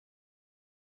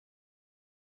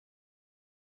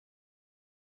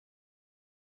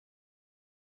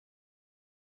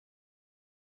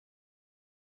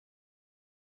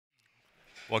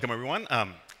Welcome, everyone.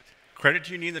 Credit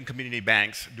unions and community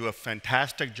banks do a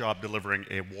fantastic job delivering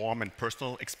a warm and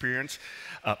personal experience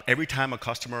every time a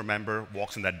customer or member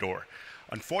walks in that door.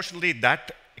 Unfortunately,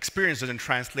 that experience doesn't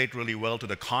translate really well to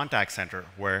the contact center,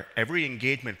 where every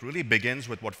engagement really begins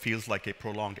with what feels like a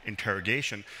prolonged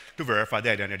interrogation to verify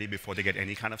the identity before they get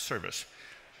any kind of service.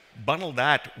 Bundle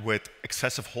that with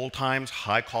excessive hold times,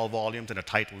 high call volumes, and a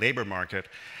tight labor market,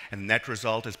 and the net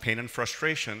result is pain and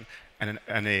frustration and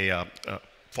a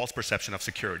false perception of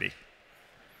security.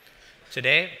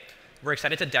 Today, we're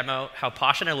excited to demo how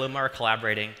Posh and Illuma are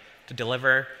collaborating to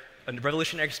deliver a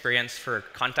revolutionary experience for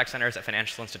contact centers at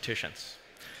financial institutions.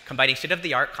 Combining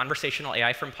state-of-the-art conversational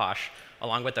AI from Posh,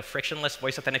 along with the frictionless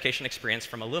voice authentication experience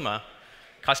from Illuma,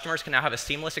 customers can now have a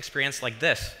seamless experience like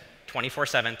this,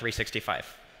 24/7,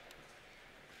 365.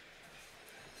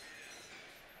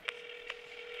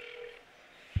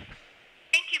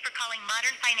 Thank you for calling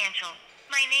Modern Financial.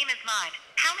 My name is Maud.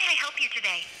 How may I help you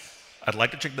today? I'd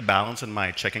like to check the balance in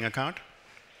my checking account.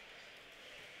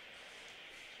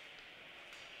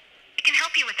 I can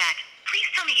help you with that. Please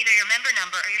tell me either your member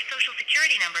number or your social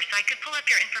security number so I could pull up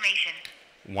your information.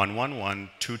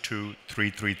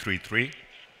 111-223333.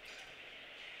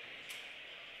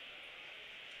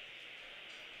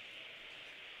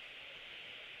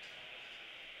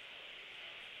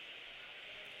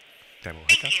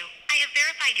 Thank you. I have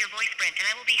verified your voice print, and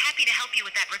I will be happy to help you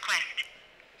with that request.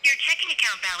 Your checking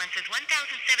account balance is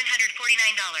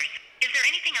 $1,749. Is there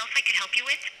anything else I could help you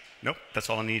with? Nope, that's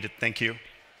all I needed. Thank you.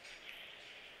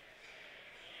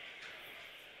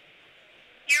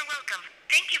 You're welcome.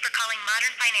 Thank you for calling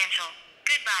Modern Financial.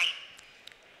 Goodbye.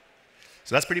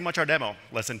 So that's pretty much our demo.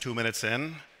 Less than 2 minutes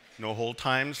in, no hold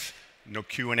times, no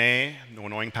Q&A, no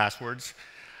annoying passwords.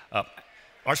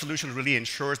 Our solution really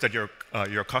ensures that your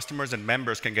customers and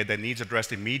members can get their needs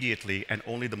addressed immediately, and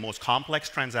only the most complex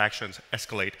transactions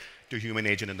escalate to a human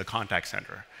agent in the contact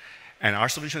center. And our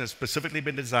solution has specifically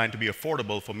been designed to be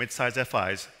affordable for mid-sized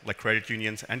FIs like credit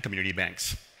unions and community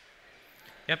banks.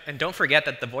 Yep, and don't forget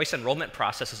that the voice enrollment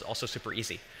process is also super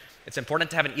easy. It's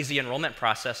important to have an easy enrollment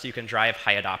process so you can drive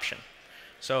high adoption.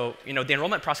 So, the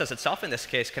enrollment process itself in this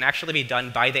case can actually be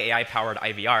done by the AI-powered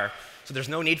IVR, so there's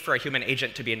no need for a human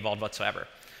agent to be involved whatsoever.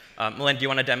 Milind, do you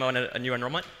want to demo a new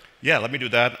enrollment? Yeah, let me do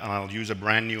that. I'll use a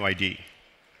brand new ID.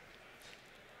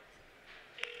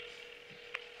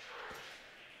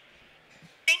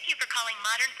 Thank you for calling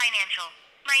Modern Financial.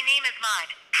 My name is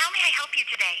Maud. How may I help you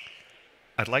today?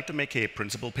 I'd like to make a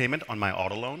principal payment on my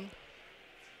auto loan.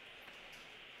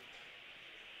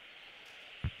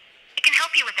 I can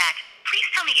help you with that. Please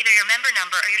tell me either your member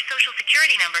number or your social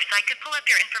security number so I could pull up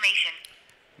your information.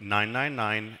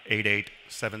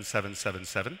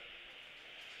 999-887777.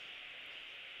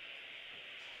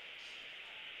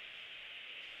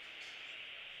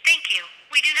 Thank you.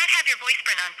 We do not have your voice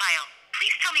print on file.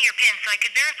 Please tell me your PIN so I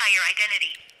could verify your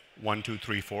identity.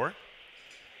 1234.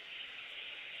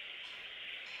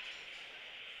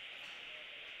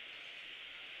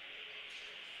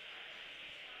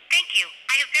 Thank you.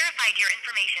 I have verified your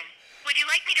information. Would you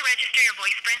like me to register your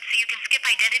voice print so you can skip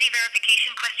identity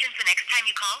verification questions the next time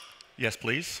you call? Yes,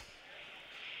 please.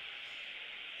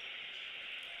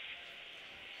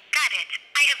 Got it.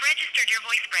 I have registered your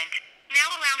voice print.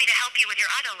 Now allow me to help you with your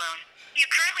auto loan. You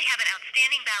currently have an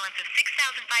outstanding balance of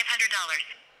 $6,500.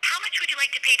 How much would you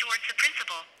like to pay towards the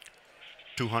principal?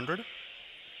 200.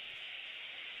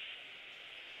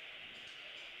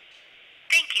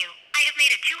 Thank you. I have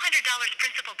made a $200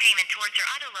 principal payment towards your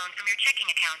auto loan from your checking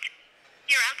account.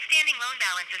 Your outstanding loan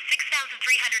balance is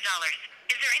 $6,300.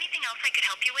 Is there anything else I could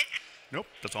help you with? Nope,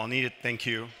 that's all needed. Thank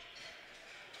you.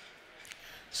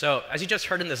 So, as you just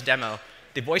heard in this demo,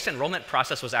 the voice enrollment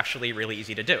process was actually really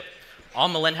easy to do. All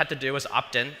Milind had to do was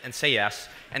opt in and say yes,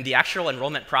 and the actual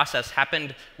enrollment process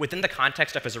happened within the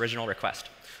context of his original request.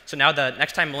 So now the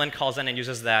next time Milind calls in and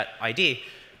uses that ID,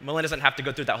 Milind doesn't have to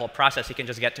go through that whole process. He can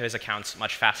just get to his accounts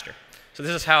much faster. So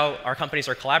this is how our companies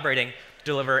are collaborating to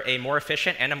deliver a more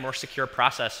efficient and a more secure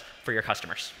process for your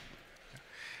customers.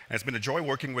 And it's been a joy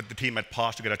working with the team at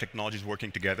Posh to get our technologies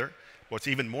working together. What's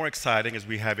even more exciting is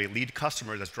we have a lead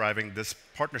customer that's driving this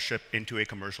partnership into a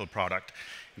commercial product.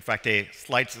 In fact, a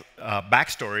slight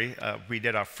backstory, we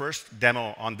did our first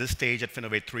demo on this stage at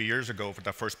Finovate 3 years ago for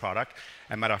the first product,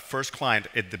 and met our first client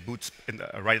at the booths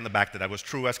right in the back. That was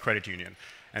True West Credit Union.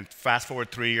 And fast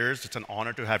forward 3 years, it's an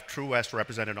honor to have True West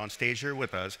represented on stage here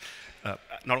with us,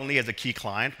 not only as a key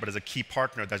client, but as a key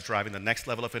partner that's driving the next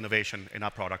level of innovation in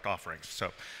our product offerings.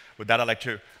 So with that, I'd like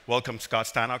to welcome Scott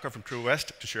Stanacher from True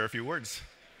West to share a few words.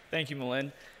 Thank you,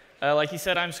 Milind. Like he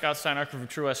said, I'm Scott Steinarker from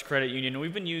True West Credit Union.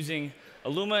 We've been using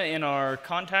Illuma in our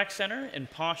contact center and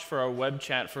Posh for our web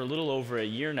chat for a little over a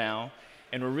year now,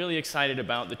 and we're really excited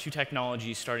about the two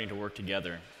technologies starting to work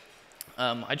together.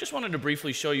 I just wanted to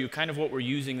briefly show you kind of what we're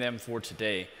using them for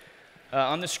today.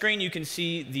 On the screen, you can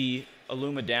see the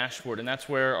Illuma dashboard, and that's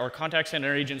where our contact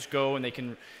center agents go and they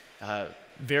can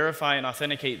verify and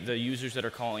authenticate the users that are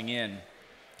calling in.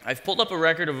 I've pulled up a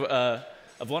record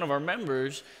of one of our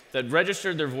members that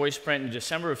registered their voice print in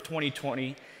December of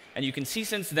 2020, and you can see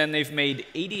since then they've made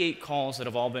 88 calls that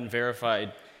have all been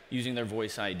verified using their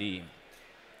voice ID.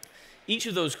 Each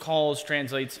of those calls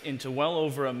translates into well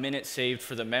over a minute saved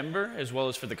for the member as well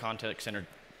as for the contact center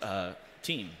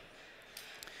team.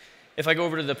 If I go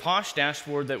over to the Posh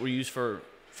dashboard that we use for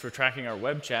tracking our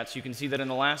web chats, you can see that in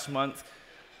the last month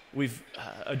we've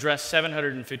addressed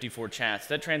 754 chats.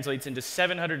 That translates into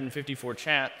 754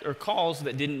 calls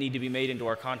that didn't need to be made into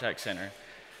our contact center.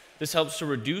 This helps to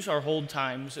reduce our hold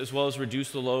times as well as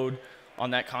reduce the load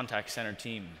on that contact center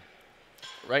team.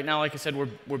 Right now, like I said,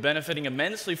 we're benefiting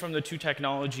immensely from the two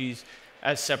technologies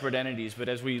as separate entities, but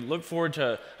as we look forward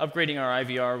to upgrading our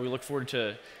IVR, we look forward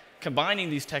to combining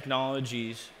these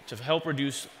technologies to help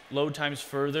reduce load times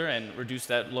further and reduce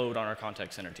that load on our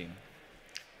contact center team.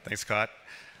 Thanks, Scott.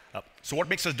 So what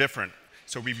makes us different?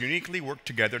 So we've uniquely worked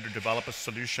together to develop a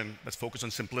solution that's focused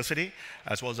on simplicity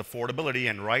as well as affordability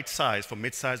and right size for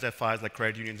mid-sized FIs like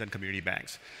credit unions and community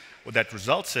banks. What that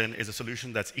results in is a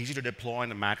solution that's easy to deploy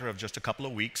in a matter of just a couple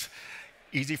of weeks,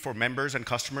 easy for members and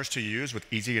customers to use with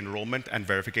easy enrollment and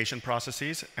verification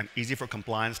processes, and easy for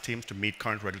compliance teams to meet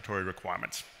current regulatory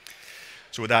requirements.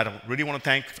 So with that, I really want to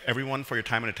thank everyone for your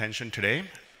time and attention today.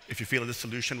 If you feel this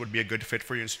solution would be a good fit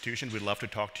for your institution, we'd love to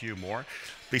talk to you more.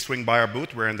 Please swing by our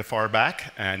booth. We're in the far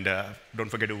back. And don't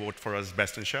forget to vote for us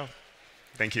Best in Show.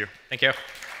 Thank you. Thank you.